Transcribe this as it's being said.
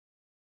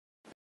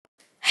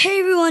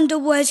Hey everyone,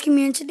 Double Ice Cream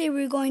here, and today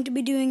we're going to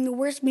be doing the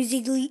worst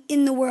musically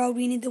in the world.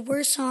 We need the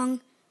worst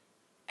song,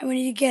 and we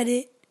need to get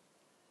it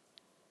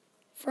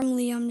from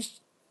Liam's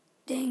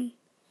thing.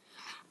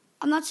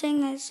 I'm not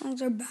saying that his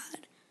songs are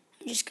bad.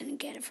 I'm just gonna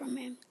get it from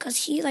him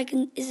because he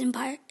is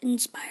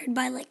inspired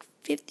by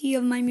 50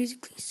 of my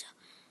musically. So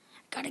I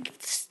gotta give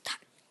this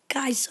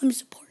guy some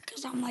support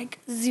because I'm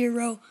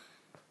zero.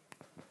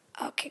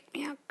 Oh, kick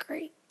me out,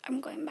 great. I'm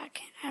going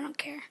back in. I don't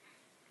care.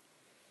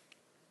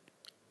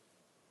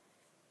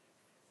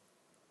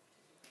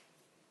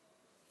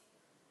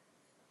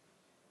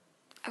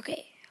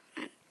 Okay,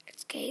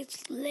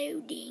 it's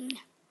loading.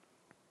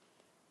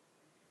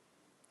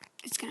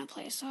 It's gonna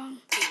play a song.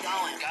 Keep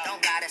going,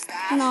 don't gotta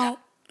stop.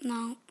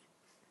 No.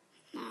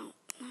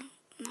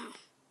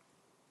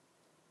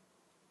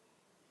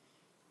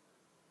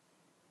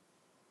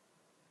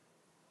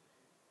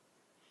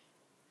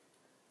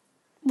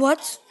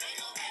 What?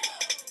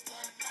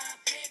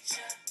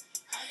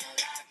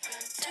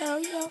 Tell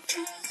your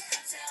friends.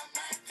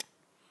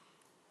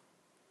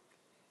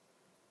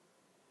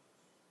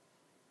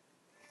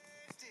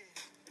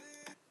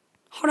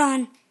 Hold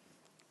on.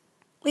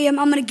 Liam,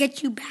 I'm gonna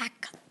get you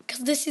back.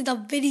 Because this is a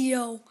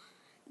video.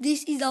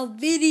 This is a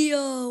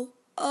video.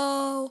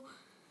 Oh.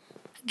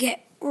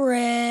 Get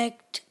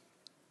wrecked.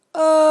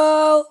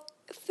 Oh.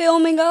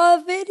 Filming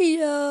a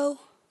video.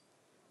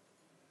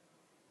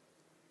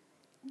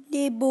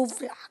 Nibble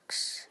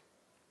vlogs.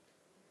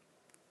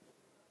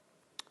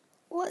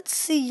 Let's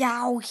see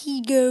how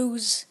he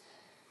goes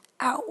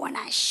out when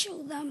I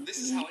show them. This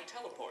is how I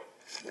teleport.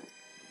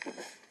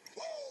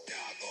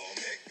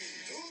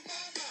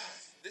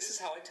 This is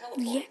how I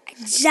teleport. Yeah,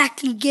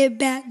 exactly. Get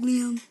back,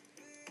 Liam.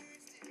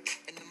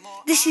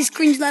 This is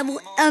cringe level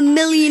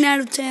 1,000,000 out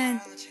of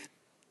 10.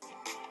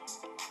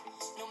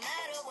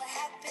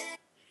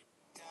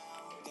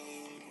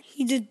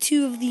 He did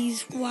 2 of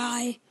these.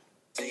 Why?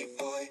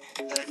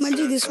 I'm gonna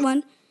do this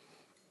one.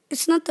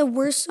 It's not the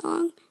worst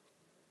song.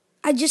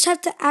 I just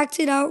have to act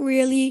it out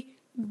really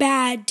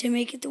bad to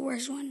make it the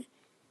worst one.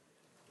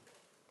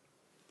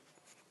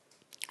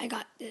 I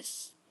got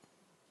this.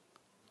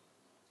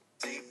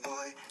 Hey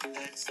boy,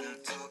 let's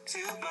not talk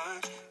too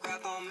much.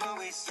 Grab on my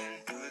waist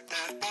and put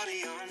that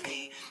body on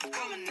me. I'm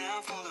coming now,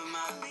 follow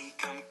my lead.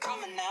 I'm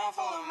coming now,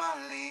 follow my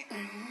lead.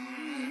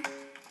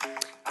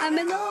 I'm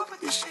in love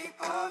with the shape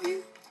of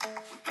you.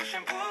 Push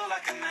and pull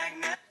like a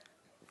magnet.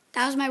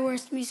 That was my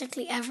worst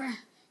musically ever.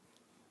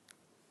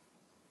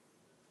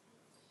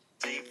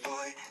 Hey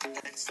boy,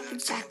 let's not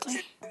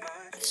Exactly.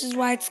 This is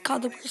why it's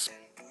called the worst.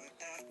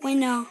 Wait,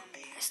 no.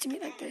 It has to be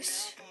like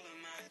this.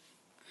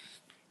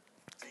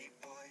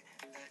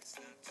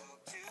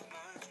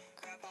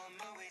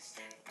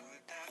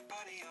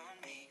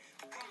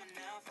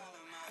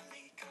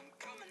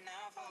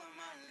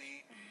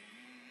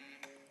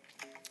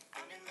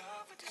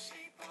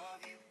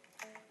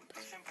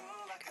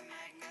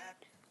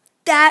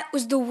 That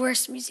was the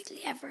worst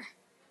musically ever.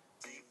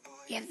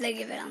 You have to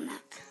give it on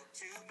that.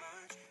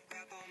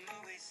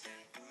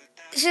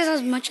 This is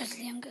as much as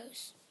Liam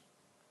goes.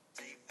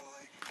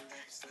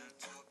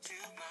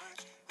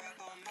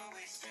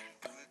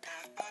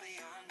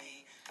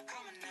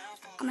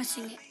 I'm gonna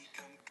sing it.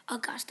 Oh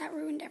gosh, that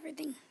ruined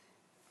everything.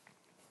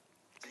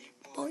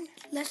 Boy,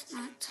 let's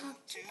not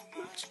talk too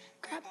much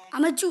crap.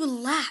 I'm gonna do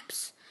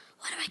laps.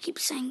 Why do I keep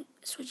saying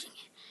switching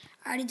it?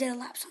 I already did a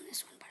laps on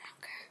this one, but I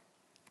don't care.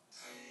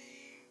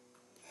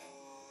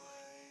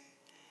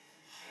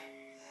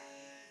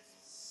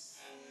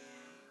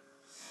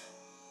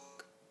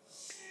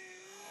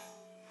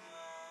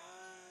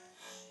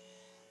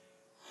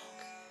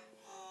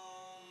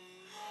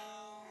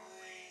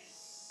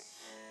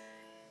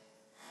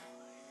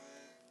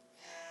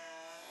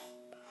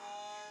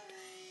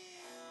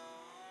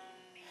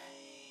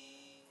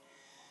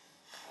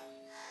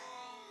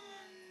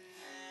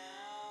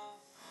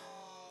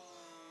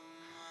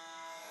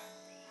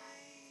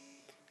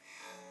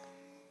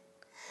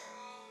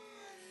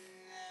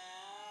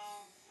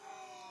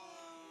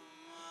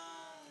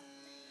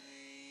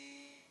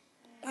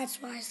 That's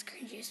why it's the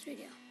cringiest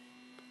video.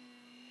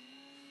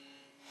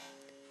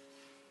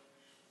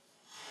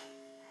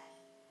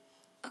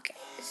 Okay,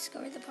 let's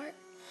go with the part.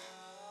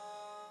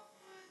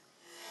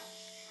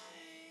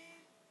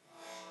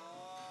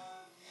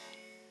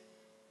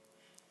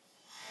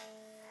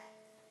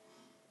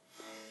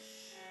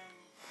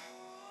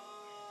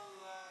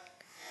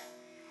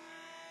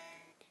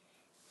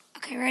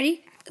 Okay,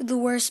 ready? The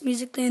worst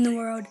musically in the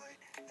world.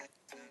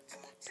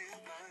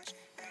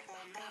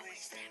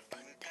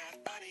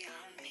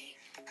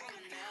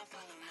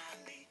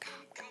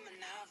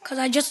 Because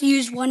I just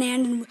used one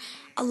hand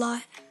a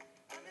lot.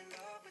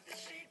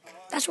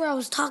 That's where I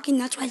was talking,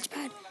 that's why it's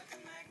bad.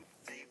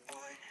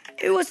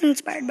 It wasn't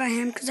inspired by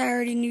him because I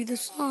already knew the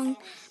song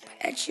by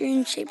Ed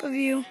Sheeran, Shape of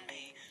You.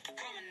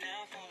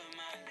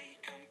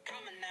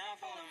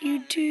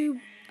 YouTube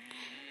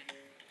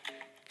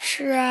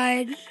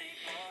tried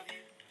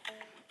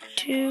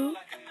to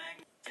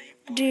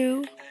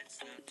do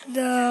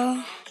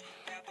the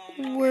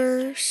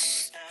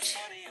worst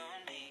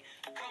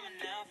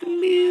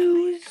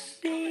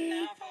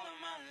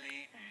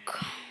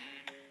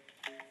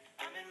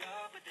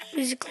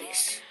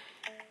musicalys.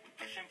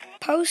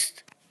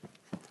 Post.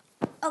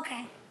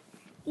 Okay.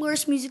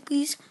 Worst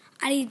musicalys.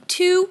 I need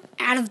 2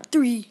 out of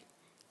 3.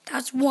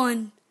 That's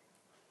 1.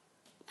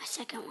 My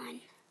second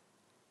one.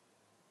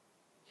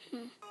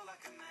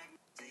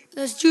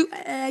 Let's do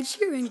Ed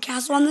Sheeran,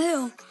 Castle on the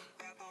Hill.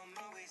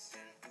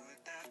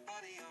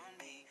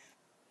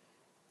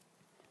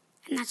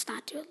 And that's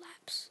not 2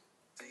 laps.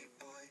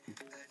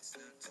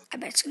 I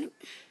bet it's gonna be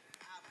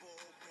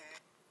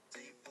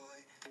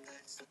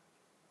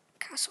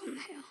Castle on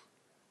the Hill.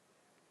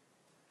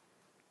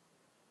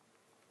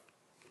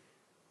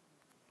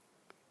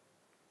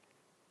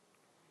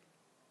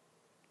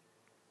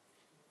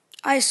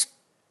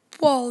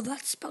 Whoa,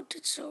 that spelled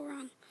it so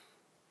wrong.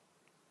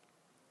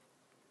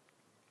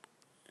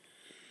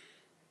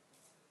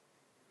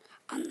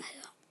 On the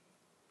hill.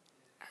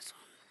 That's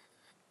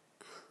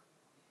on.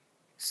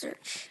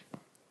 Search.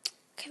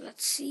 Okay,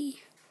 let's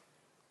see.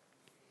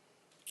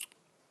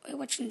 Wait,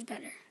 which one's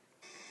better?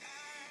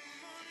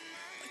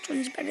 Which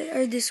one's better?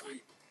 Or this one?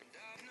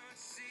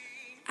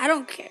 I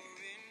don't care.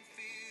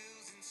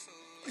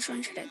 Which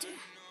one should I do?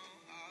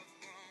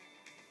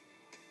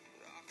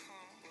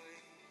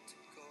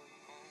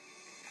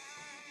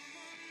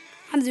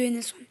 I'm doing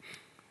this one.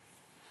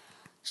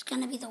 It's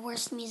gonna be the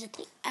worst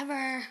musical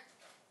ever.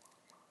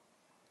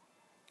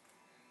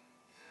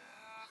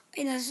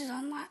 Wait, no, this is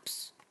on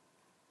laps.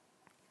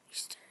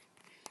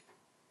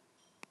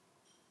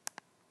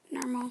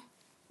 Normal. And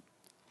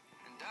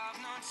I've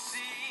not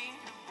seen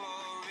the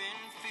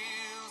boring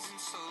fields in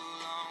so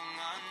long.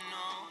 I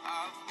know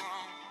I've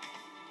grown,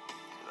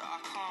 but I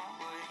can't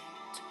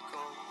wait to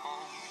go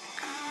home.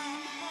 I'm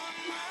on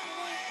my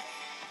way,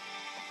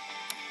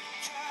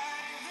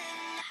 driving.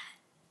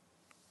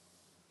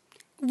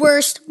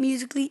 Worst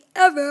musically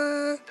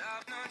ever.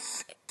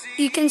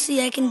 You can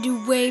see I can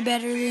do way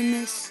better than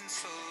this.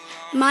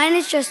 Mine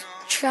is just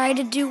try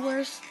to do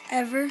worst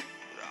ever.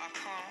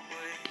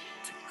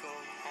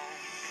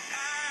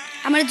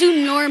 I'm gonna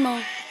do normal.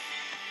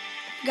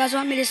 You guys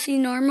want me to see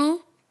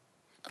normal?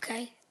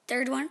 Okay,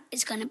 third one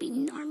is gonna be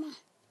normal.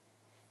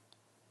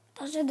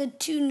 Those are the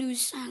 2 new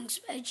songs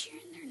by Ed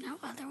Sheeran. There are no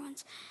other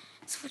ones.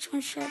 So which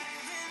one should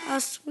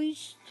we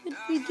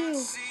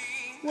do?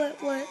 What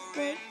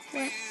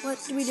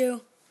do we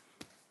do?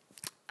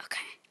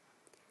 Okay.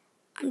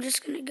 I'm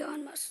just gonna go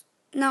on most.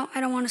 No,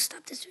 I don't want to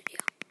stop this video.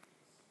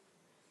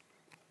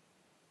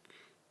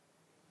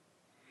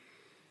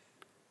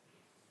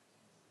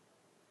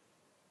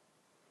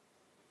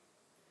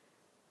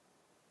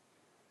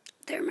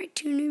 There are my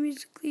 2 new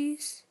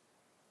musicalys.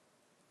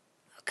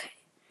 Okay.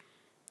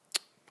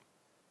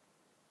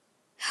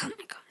 Oh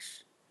my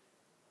gosh.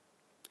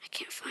 I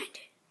can't find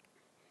it.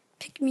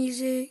 Pick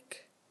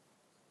music.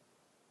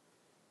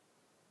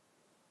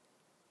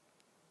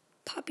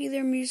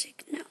 Popular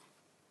music. No.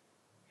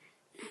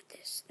 Not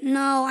this.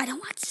 No, I don't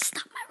want to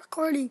stop my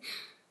recording.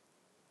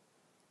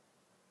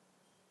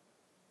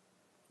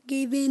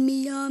 Giving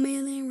me a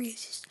million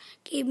reasons.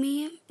 Give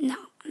me a... No,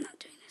 I'm not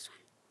doing this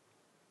one.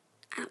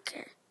 I don't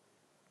care.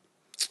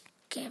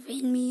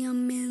 Giving me a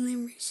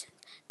million reasons.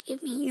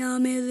 Give me a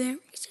million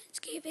reasons.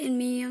 Giving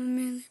me a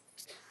million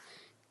reasons.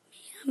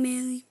 A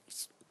million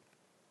reasons.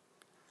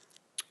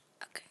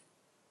 Okay.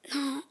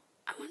 No,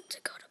 I want to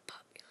go to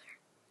popular.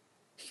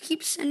 He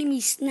keeps sending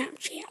me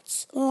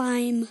Snapchats.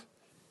 Lime.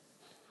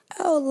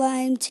 Oh,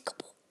 lime.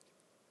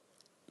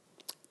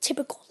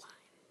 Typical lime.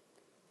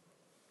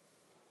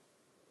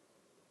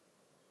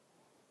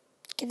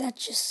 Okay, that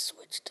just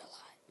switched a lot.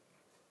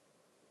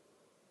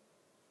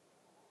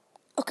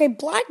 Okay,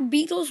 Black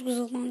Beatles was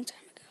a long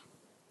time ago.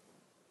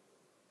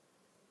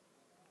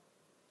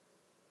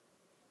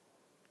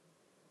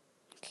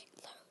 Okay,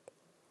 load.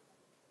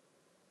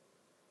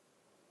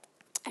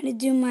 I need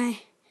to do my...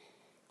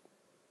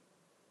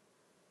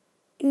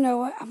 You know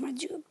what? I'm going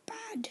to do a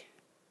bad...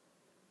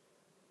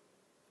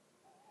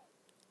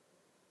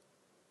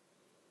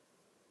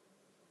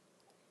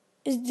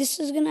 This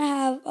is going to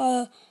have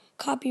a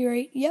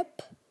copyright.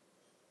 Yep.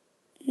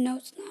 No,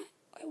 it's not.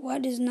 Wait,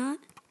 what is not?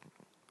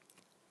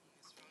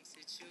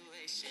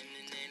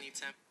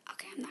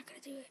 Okay, I'm not going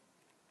to do it.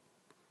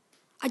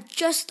 I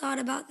just thought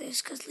about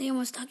this because Liam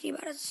was talking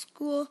about it at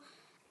school.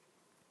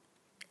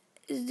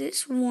 Is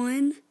this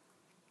one?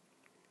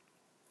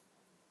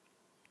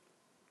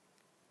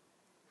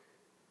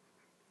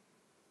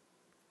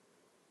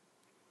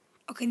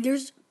 Okay,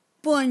 there's a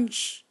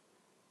bunch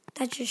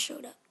that just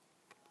showed up.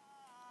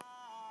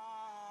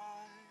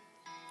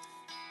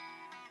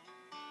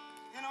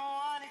 And I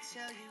want to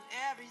tell you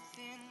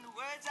everything, the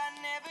words I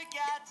never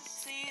got to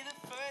see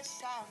the first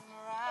time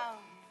around.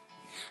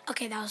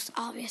 Okay, that was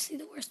obviously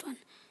the worst one.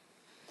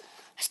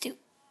 Let's do.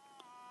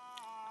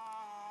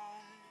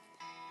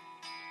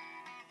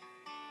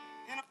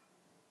 And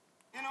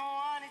I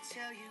want to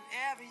tell you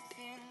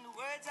everything, the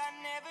words I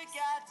never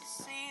got to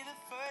see the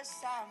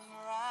first time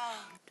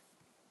around.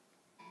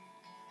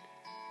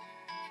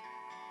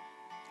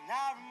 And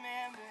I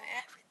remember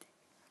everything.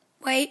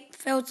 Wait,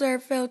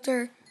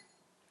 filter.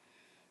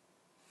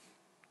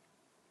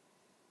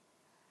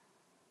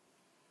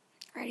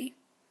 Ready?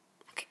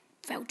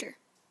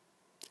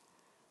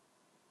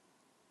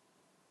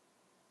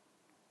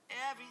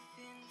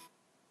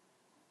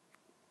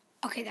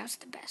 Okay, that's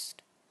the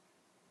best.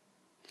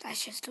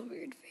 That's just a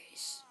weird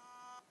face.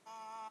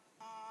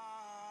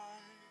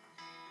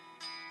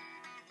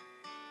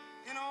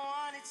 And I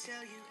want to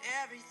tell you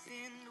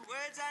everything, the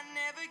words I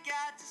never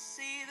got to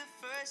see the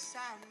first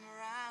time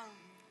around.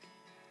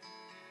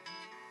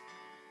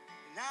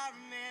 And I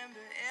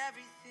remember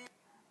everything.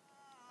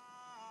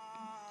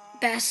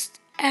 Best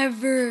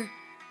ever.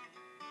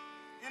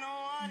 And I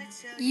want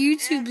to tell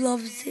YouTube you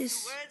loves everything,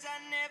 this. the words I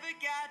never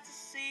got to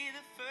see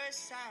the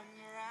first time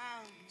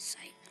around.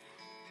 Psych.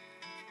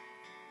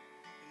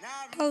 And I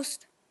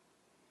Post.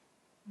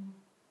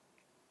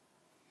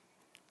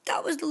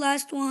 That was the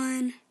last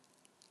one.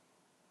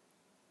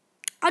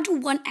 I'll do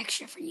one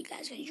extra for you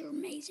guys because you're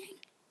amazing.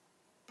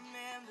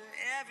 remember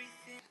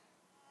everything.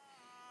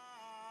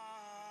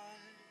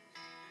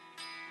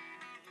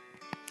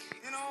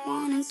 And I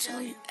want to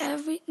tell you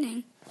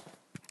everything.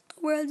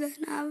 The words I'm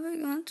never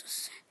going to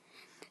say.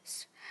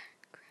 This.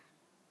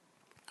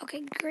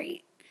 Okay,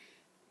 great.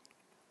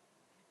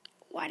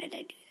 Why did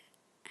I do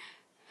that?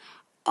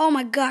 Oh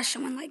my gosh,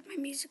 someone liked my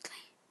musically.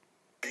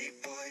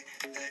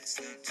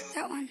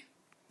 That one.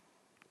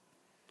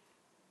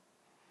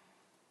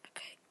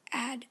 Okay,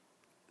 add,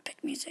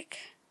 pick music.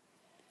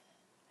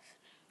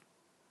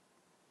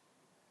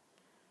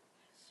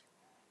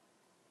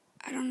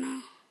 I don't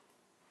know.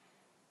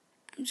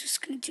 I'm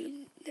just gonna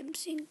do them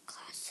sing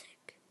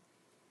classic.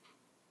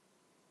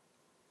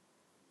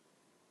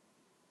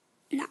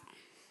 No.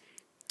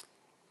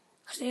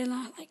 Because they're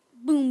not like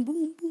boom,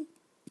 boom, boom.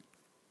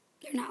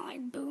 They're not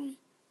like boom.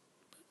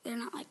 They're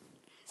not like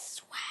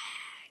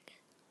swag.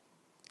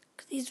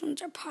 Because these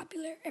ones are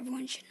popular.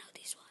 Everyone should know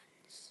these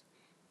ones.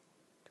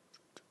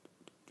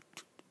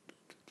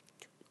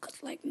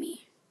 Because like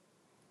me.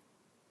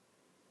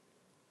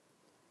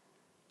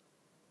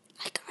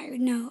 Like I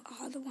know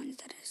all the ones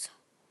that I saw.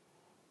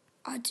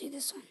 I'll do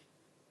this one.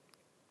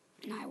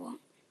 And I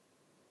won't.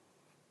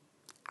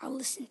 I'll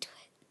listen to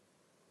it.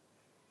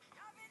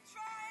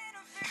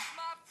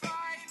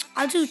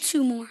 I'll do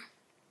 2 more.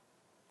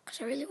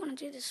 Because I really want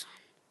to do this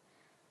one.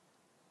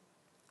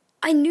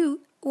 I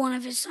knew one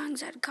of his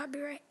songs had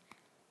copyright.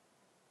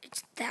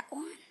 It's that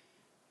one.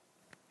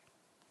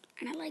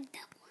 And I like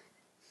that one.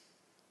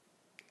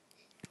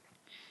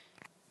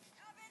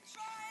 I've been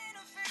trying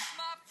to fix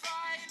my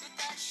pride, but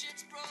that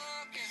shit's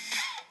broken.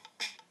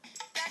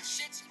 That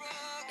shit's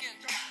broken.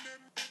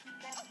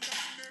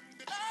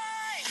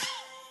 Lie,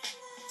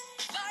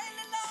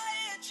 lie,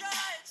 lie, I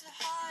tried to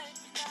hide,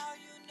 but now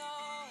you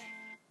know it.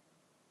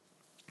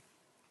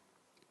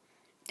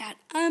 That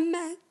I'm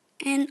at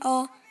an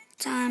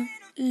all-time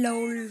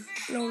low.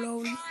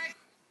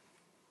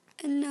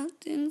 And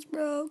nothing's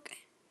broken.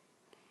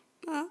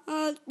 My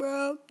heart's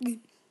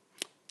broken.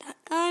 That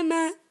I'm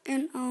at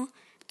an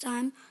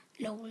all-time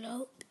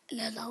low.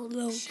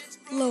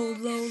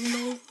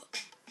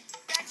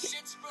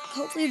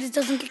 Hopefully this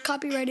doesn't get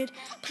copyrighted.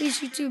 Please,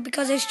 YouTube,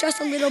 because it's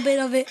just a little bit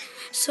of it.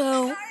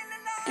 So,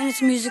 and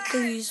it's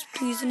musicalys,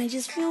 please. And I'm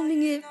just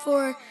filming it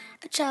for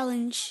a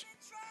challenge.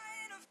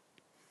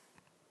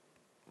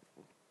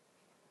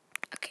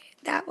 Okay,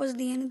 that was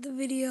the end of the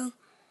video.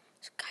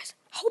 So guys,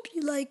 hope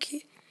you like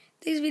it.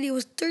 This video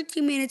was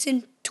 13 minutes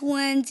and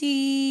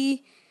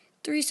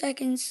 23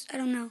 seconds. I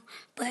don't know.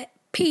 But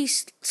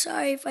peace.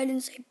 Sorry if I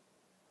didn't say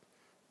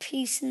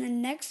peace in the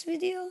next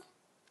video.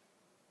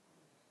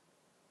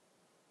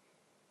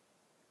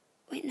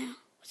 Wait, no.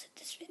 Was it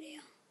this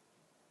video?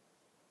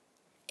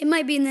 It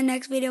might be in the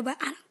next video, but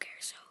I don't care.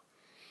 So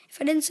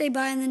if I didn't say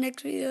bye in the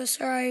next video,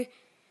 sorry.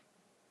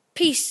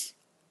 Peace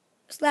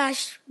 /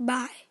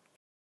 bye.